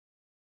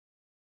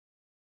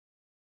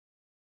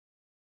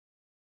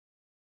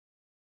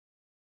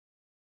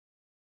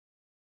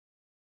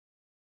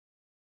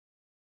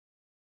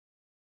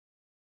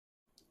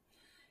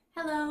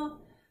Hello,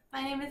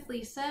 my name is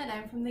Lisa and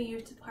I'm from the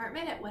Youth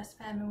Department at West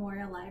Van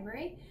Memorial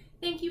Library.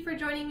 Thank you for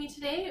joining me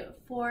today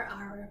for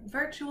our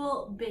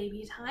virtual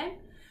baby time.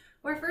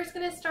 We're first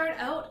going to start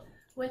out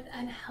with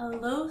an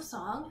hello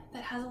song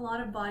that has a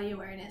lot of body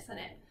awareness in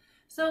it.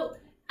 So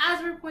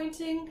as we're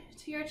pointing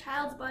to your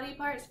child's body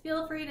parts,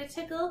 feel free to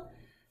tickle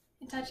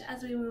and touch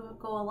as we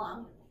go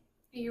along.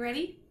 Are you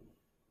ready?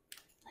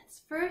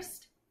 Let's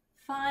first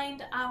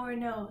find our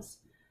nose.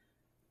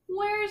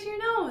 Where's your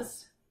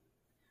nose?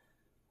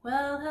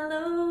 Well,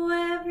 hello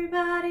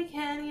everybody,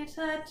 can you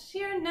touch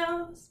your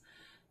nose?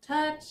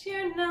 Touch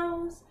your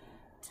nose,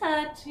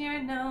 touch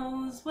your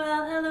nose.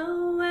 Well,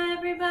 hello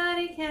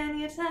everybody, can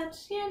you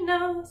touch your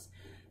nose?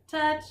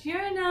 Touch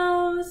your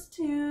nose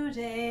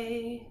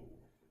today.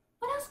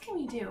 What else can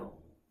we do?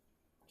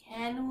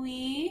 Can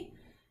we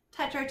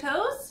touch our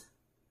toes?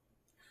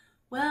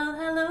 Well,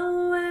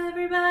 hello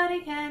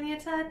everybody, can you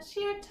touch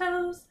your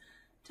toes?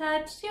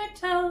 Touch your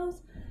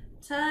toes.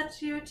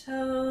 Touch your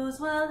toes.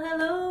 Well,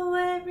 hello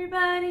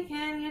everybody,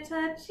 can you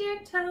touch your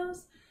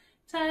toes?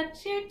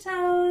 Touch your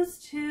toes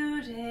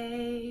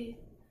today.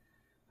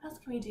 What else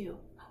can we do?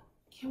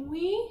 Can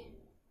we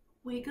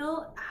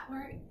wiggle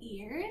our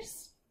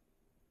ears?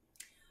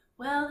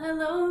 Well,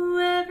 hello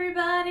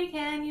everybody,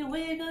 can you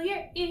wiggle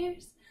your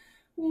ears?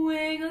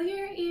 Wiggle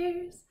your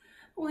ears.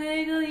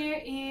 Wiggle your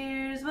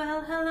ears.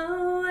 Well,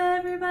 hello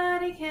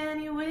everybody,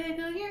 can you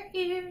wiggle your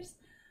ears?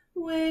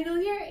 Wiggle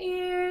your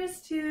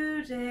ears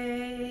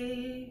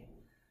today.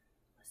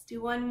 Let's do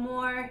one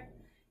more.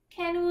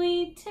 Can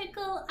we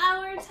tickle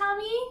our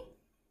tummy?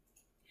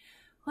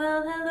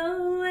 Well,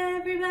 hello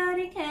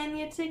everybody, can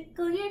you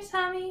tickle your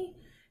tummy?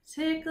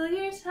 Tickle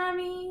your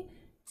tummy,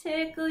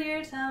 tickle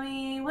your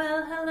tummy.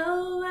 Well,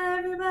 hello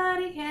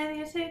everybody, can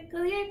you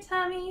tickle your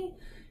tummy?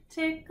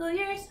 Tickle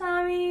your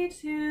tummy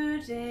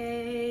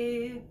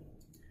today.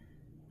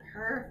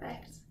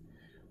 Perfect.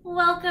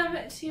 Welcome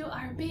to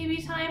our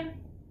baby time.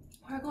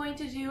 We're going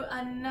to do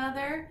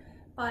another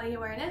body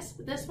awareness.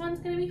 This one's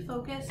going to be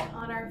focused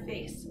on our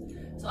face.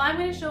 So I'm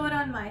going to show it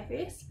on my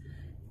face,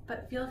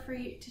 but feel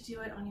free to do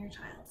it on your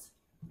child's.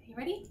 Are you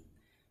ready?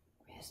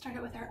 We're going to start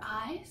it with our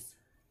eyes,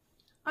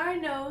 our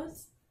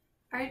nose,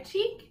 our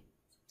cheek,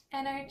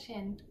 and our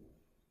chin.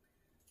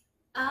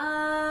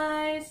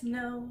 Eyes,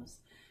 nose,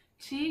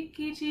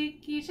 cheeky,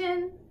 cheeky,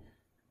 chin.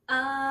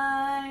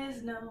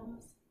 Eyes,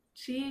 nose,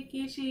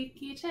 cheeky,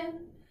 cheeky,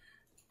 chin.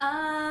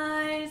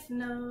 Eyes,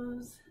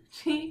 nose,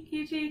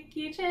 cheeky,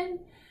 cheeky, chin.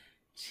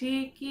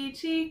 Cheeky,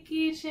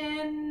 cheeky,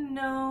 chin,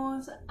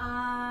 nose,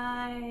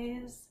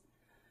 eyes.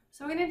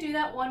 So we're going to do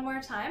that one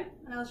more time,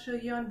 and I'll show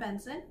you on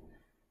Benson.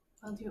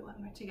 I'll do it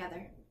one more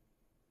together.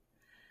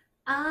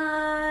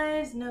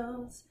 Eyes,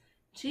 nose,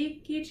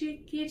 cheeky,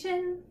 cheeky,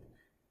 chin.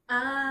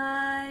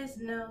 Eyes,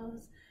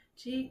 nose,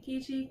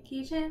 cheeky,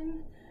 cheeky,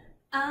 chin.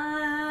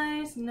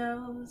 Eyes,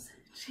 nose,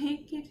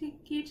 cheeky,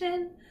 cheeky,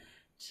 chin.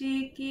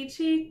 Cheeky,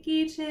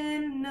 cheeky,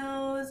 chin,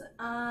 nose,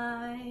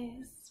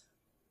 eyes.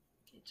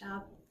 Good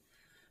job.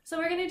 So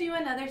we're going to do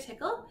another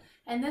tickle,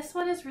 and this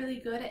one is really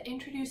good at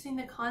introducing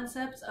the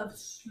concepts of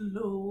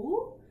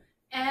slow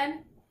and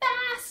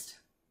fast.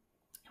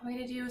 We're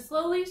going to do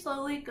slowly,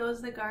 slowly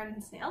goes the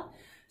garden snail.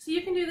 So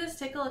you can do this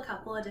tickle a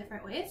couple of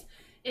different ways.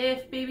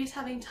 If baby's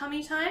having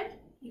tummy time,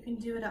 you can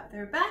do it up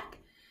their back.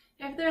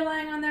 If they're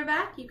lying on their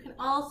back, you can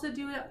also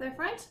do it up their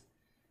front.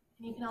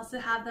 And you can also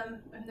have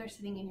them when they're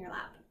sitting in your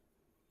lap.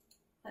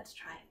 Let's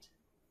try it.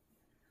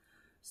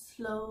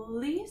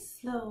 Slowly,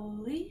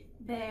 slowly,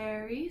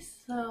 very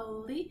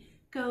slowly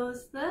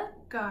goes the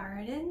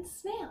garden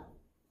snail.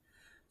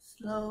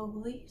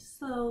 Slowly,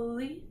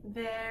 slowly,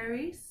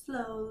 very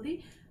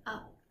slowly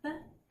up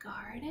the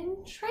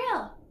garden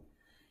trail.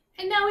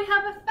 And now we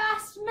have a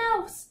fast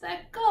mouse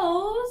that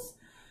goes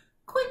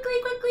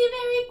quickly, quickly,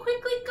 very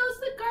quickly goes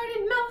the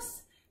garden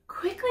mouse.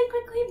 Quickly,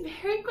 quickly,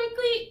 very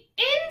quickly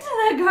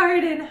into the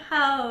garden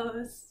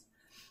house.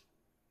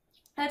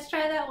 Let's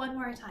try that one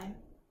more time.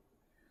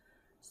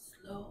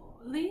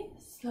 Slowly,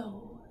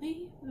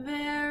 slowly,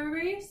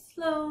 very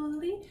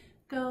slowly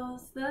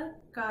goes the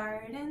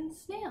garden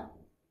snail.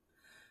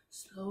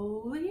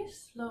 Slowly,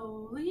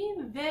 slowly,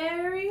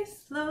 very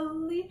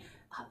slowly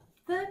up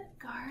the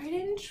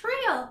garden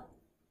trail.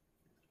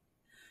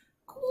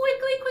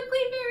 Quickly, quickly,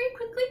 very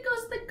quickly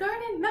goes the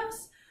garden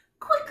mouse.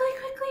 Quickly,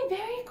 quickly,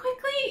 very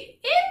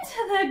quickly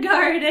into the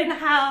garden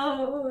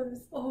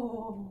house.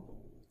 Oh,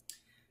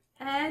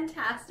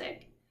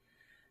 fantastic.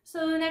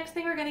 So the next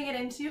thing we're going to get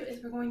into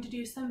is we're going to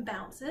do some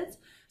bounces.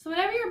 So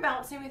whenever you're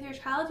bouncing with your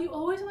child, you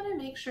always want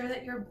to make sure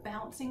that you're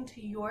bouncing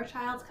to your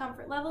child's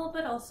comfort level,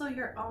 but also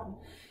your own.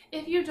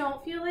 If you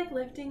don't feel like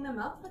lifting them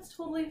up, that's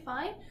totally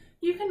fine.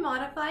 You can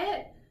modify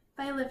it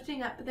by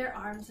lifting up their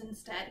arms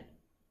instead.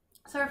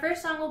 So our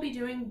first song we'll be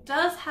doing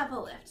does have a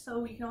lift, so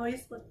we can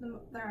always lift them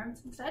up their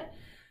arms instead.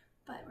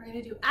 But we're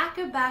going to do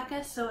Acca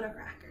Bacca Soda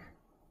Cracker.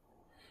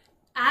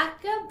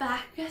 Acca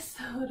Bacca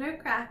Soda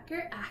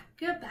Cracker,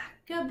 Acca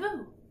Bacca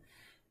Boo.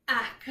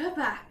 Acca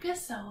Bacca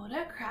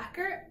Soda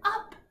Cracker,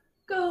 up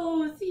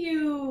goes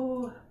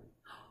you.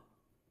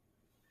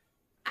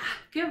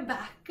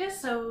 Acca-bacca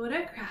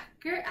soda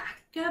cracker,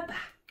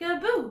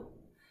 acca-bacca-boo.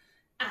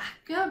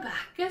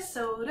 Acca-bacca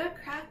soda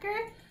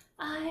cracker,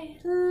 I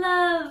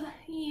love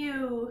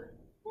you.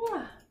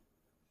 Mwah.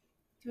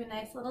 Do a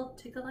nice little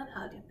tickle and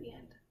hug at the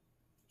end.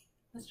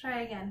 Let's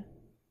try again.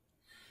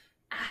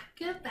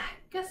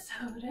 Acca-bacca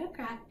soda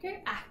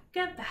cracker,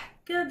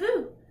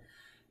 acca-bacca-boo.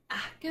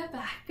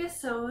 Acca-bacca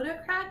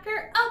soda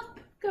cracker, up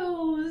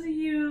goes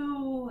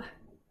you.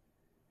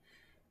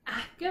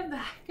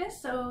 Acca-bacca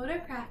soda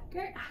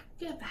cracker,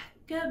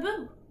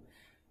 acca-bacca-boo.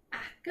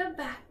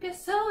 Acca-bacca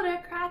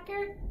soda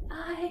cracker,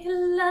 I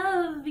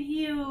love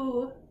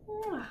you.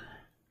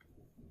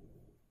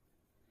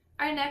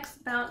 Our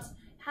next bounce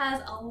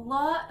has a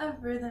lot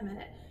of rhythm in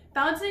it.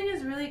 Bouncing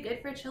is really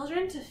good for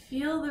children to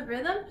feel the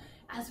rhythm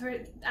as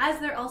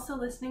they're also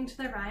listening to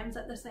the rhymes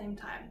at the same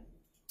time.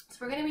 So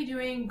we're going to be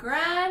doing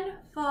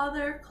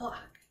grandfather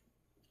clock.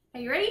 Are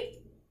you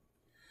ready?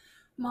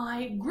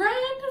 My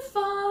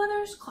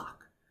grandfather's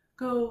clock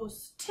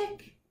goes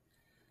tick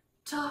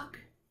tock,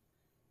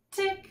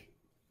 tick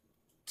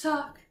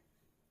tock,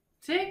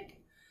 tick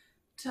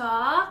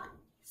tock,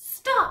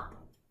 stop.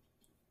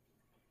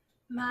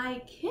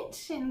 My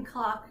kitchen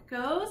clock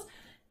goes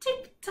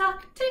tick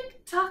tock,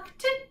 tick tock,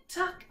 tick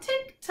tock,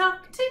 tick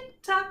tock,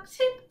 tick tock,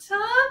 tick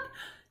tock,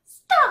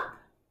 stop.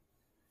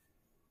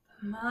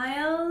 My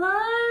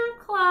alarm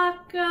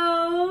clock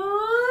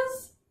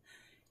goes.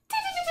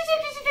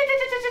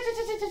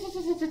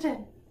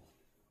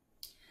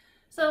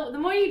 So the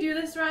more you do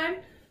this rhyme,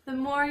 the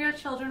more your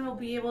children will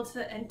be able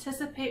to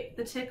anticipate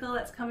the tickle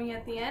that's coming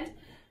at the end,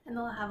 and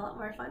they'll have a lot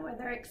more fun when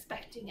they're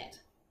expecting it.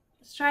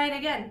 Let's try it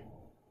again.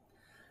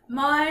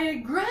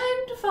 My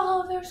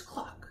grandfather's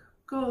clock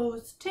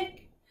goes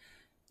tick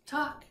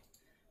tock,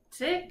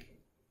 tick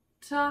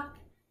tock,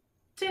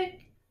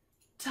 tick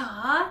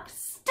tock,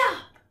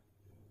 stop.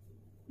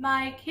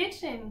 My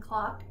kitchen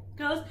clock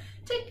goes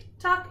tick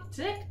tock,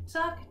 tick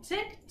tock,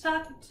 tick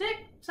tock,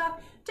 tick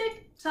tock,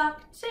 tick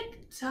tock,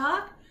 tick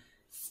tock,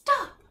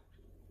 stop.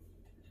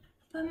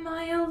 But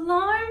my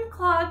alarm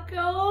clock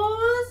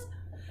goes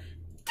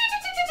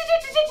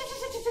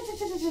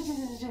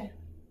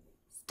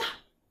stop.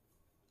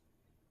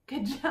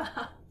 Good job.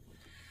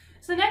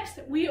 So next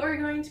we are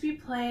going to be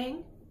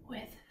playing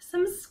with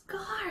some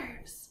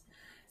scarves.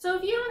 So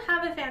if you don't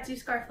have a fancy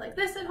scarf like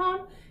this at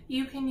home,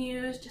 you can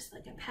use just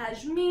like a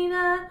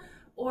pashmina,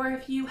 or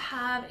if you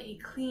have a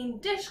clean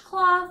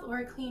dishcloth or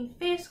a clean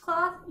face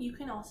cloth, you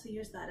can also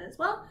use that as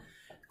well.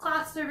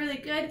 Cloths are really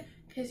good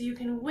because you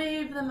can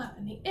wave them up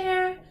in the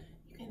air,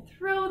 you can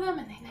throw them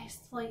and they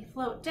nicely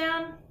float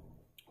down.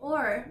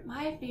 Or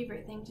my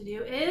favorite thing to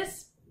do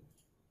is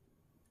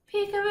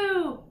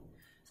peekaboo.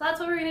 So that's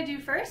what we're going to do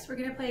first. We're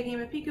going to play a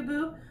game of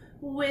peekaboo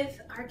with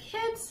our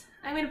kids.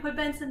 I'm going to put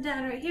Benson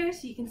down right here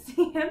so you can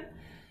see him.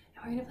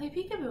 And we're going to play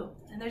peekaboo.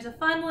 And there's a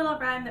fun little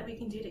rhyme that we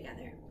can do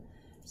together.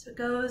 So it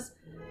goes,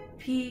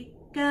 peekaboo,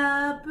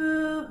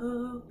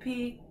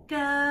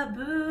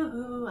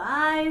 peekaboo,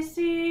 I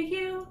see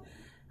you,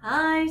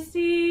 I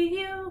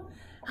see you,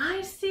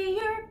 I see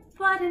your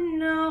button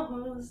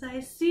nose,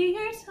 I see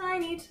your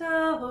tiny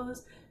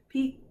toes,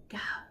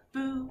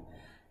 peekaboo,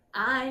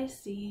 I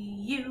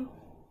see you.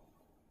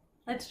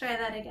 Let's try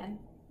that again.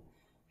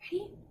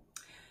 Ready?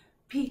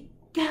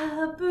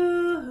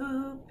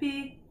 Peekaboo,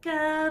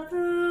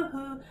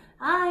 peekaboo,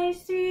 I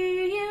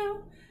see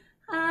you,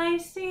 I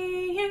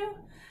see you,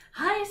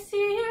 I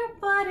see your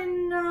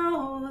button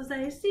nose,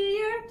 I see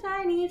your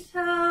tiny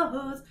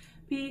toes,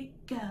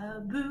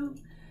 peekaboo,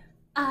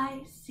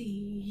 I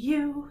see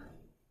you.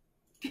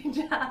 Good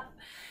job.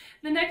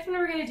 The next one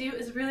we're going to do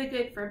is really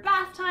good for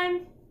bath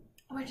time.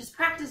 We're just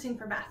practicing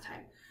for bath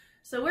time.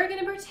 So we're going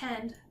to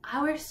pretend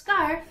our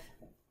scarf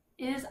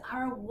is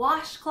our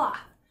washcloth,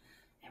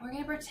 and we're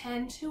going to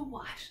pretend to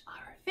wash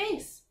our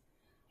face.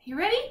 Are you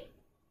ready?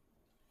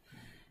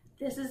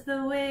 This is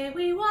the way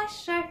we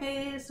wash our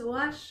face,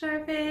 wash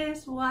our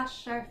face,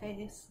 wash our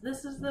face.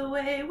 This is the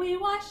way we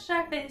wash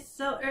our face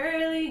so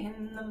early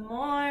in the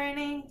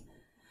morning.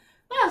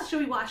 What else should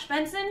we wash,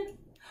 Benson?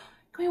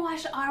 Can we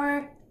wash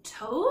our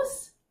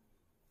toes?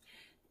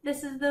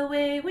 This is the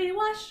way we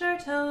wash our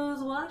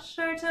toes, wash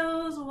our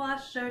toes,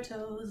 wash our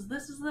toes.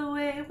 This is the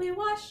way we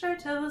wash our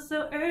toes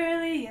so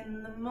early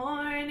in the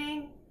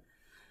morning.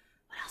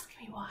 What else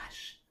can we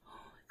wash?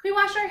 Can we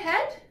wash our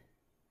head?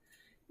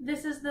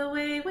 This is the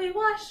way we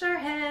wash our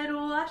head,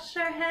 wash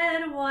our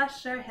head,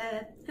 wash our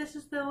head. This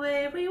is the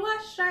way we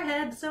wash our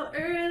head so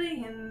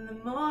early in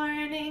the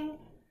morning.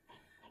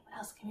 What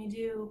else can we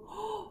do?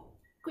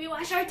 Can we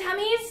wash our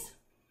tummies?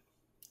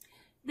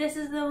 This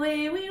is the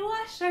way we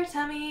wash our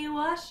tummy,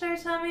 wash our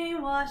tummy,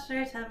 wash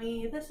our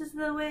tummy. This is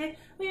the way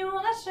we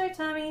wash our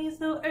tummy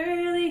so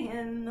early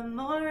in the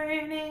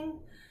morning.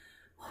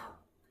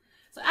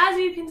 So as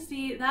you can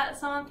see, that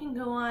song can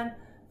go on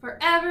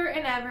forever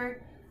and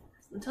ever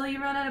until you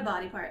run out of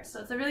body parts.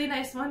 So it's a really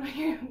nice one when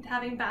you're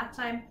having bath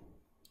time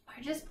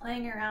or just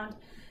playing around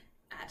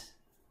at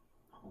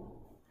home.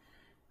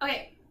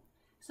 Okay,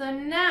 so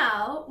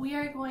now we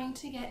are going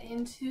to get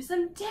into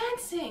some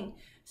dancing.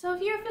 So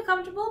if you feel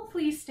comfortable,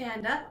 please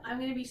stand up. I'm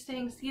going to be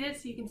staying seated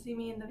so you can see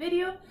me in the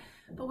video,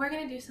 but we're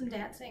going to do some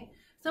dancing.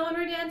 So when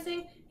we're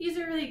dancing, these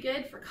are really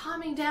good for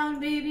calming down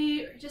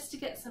baby, or just to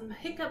get some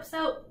hiccups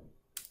out,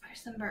 or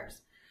some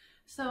burps.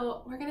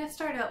 So we're going to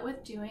start out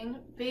with doing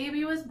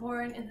Baby Was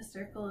Born in the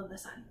Circle of the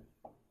Sun.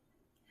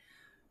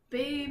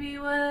 Baby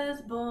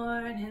was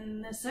born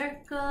in the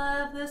circle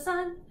of the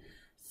sun,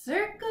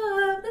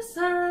 circle of the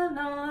sun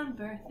on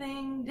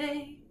birthing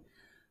day.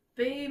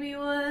 Baby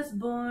was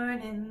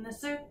born in the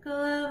circle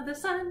of the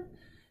sun,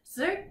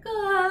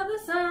 circle of the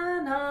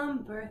sun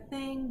on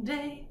birthing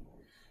day.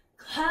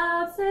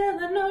 Clouds to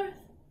the north,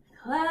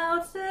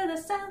 clouds to the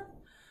south,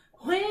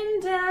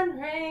 wind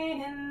and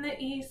rain in the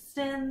east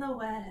and the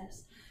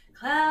west.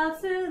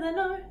 Clouds to the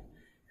north,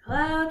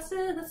 clouds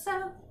to the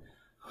south,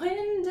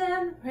 wind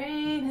and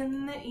rain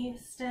in the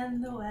east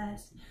and the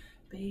west.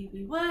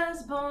 Baby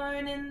was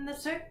born in the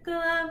circle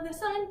of the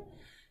sun,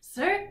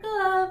 circle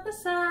of the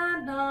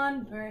sun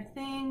on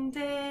birthing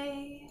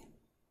day.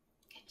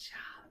 Good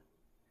job.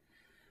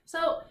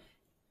 So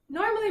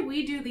normally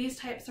we do these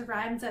types of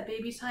rhymes at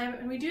baby time,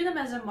 and we do them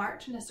as a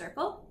march in a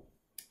circle.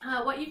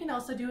 What you can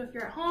also do if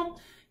you're at home,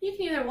 you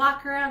can either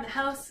walk around the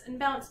house and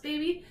bounce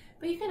baby,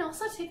 but you can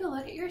also take a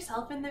look at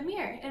yourself in the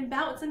mirror and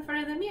bounce in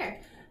front of the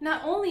mirror.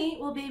 Not only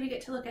will baby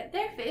get to look at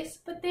their face,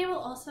 but they will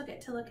also get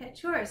to look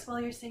at yours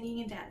while you're singing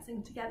and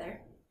dancing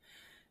together.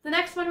 The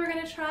next one we're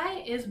going to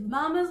try is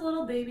Mama's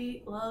Little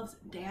Baby Loves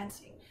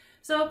Dancing.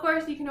 So of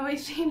course you can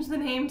always change the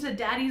name to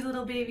Daddy's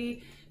Little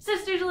Baby,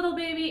 Sister's Little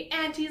Baby,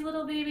 Auntie's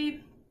Little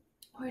Baby,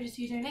 or just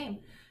use your name,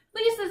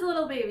 Lisa's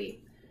Little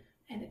Baby.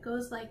 And it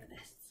goes like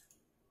this.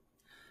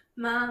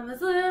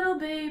 Mama's little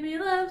baby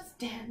loves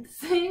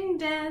dancing,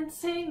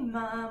 dancing.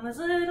 Mama's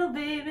little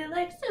baby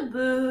likes to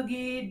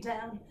boogie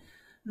down.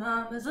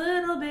 Mama's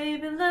little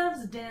baby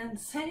loves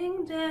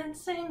dancing,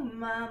 dancing.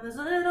 Mama's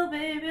little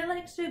baby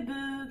likes to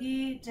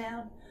boogie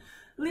down.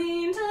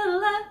 Lean to the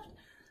left,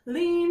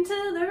 lean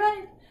to the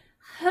right.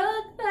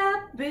 Hug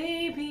that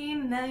baby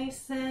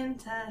nice and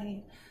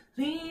tight.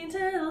 Lean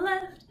to the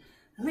left,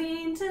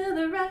 lean to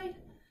the right.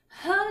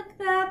 Hug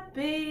that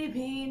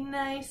baby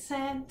nice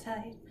and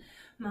tight.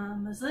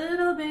 Mama's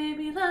little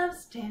baby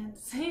loves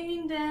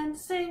dancing,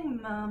 dancing.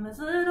 Mama's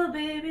little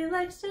baby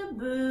likes to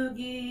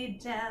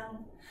boogie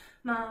down.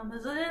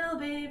 Mama's little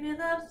baby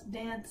loves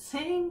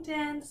dancing,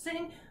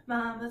 dancing.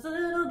 Mama's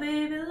little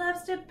baby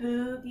loves to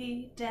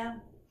boogie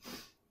down.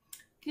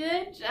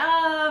 Good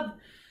job.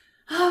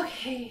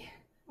 Okay,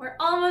 we're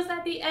almost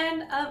at the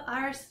end of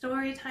our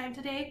story time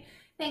today.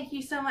 Thank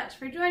you so much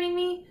for joining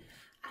me.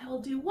 I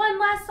will do one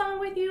last song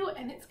with you,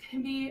 and it's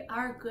going to be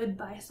our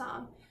goodbye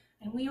song.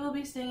 And we will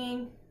be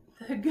singing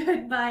the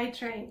Goodbye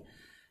Train.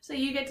 So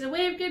you get to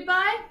wave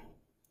goodbye.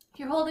 If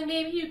you're holding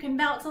baby, you can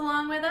bounce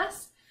along with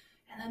us.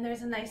 And then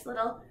there's a nice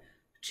little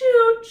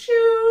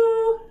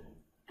choo-choo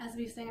as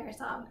we sing our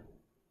song.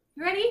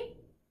 You ready?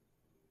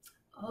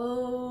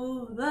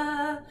 Oh,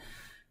 the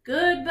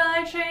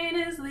goodbye train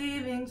is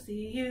leaving,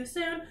 see you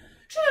soon.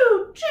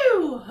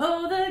 Choo-choo!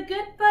 Oh, the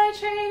goodbye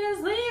train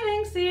is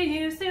leaving, see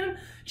you soon.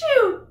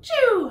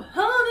 Choo-choo!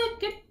 Oh,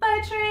 the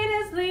goodbye train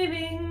is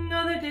leaving.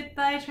 Oh, the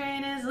goodbye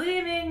train is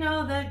leaving.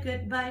 Oh, the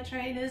goodbye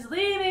train is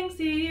leaving,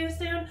 see you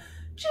soon.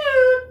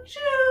 Choo-choo!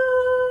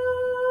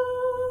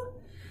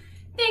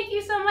 Thank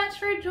you so much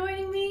for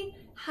joining me.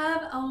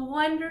 Have a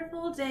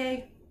wonderful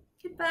day.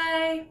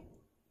 Goodbye.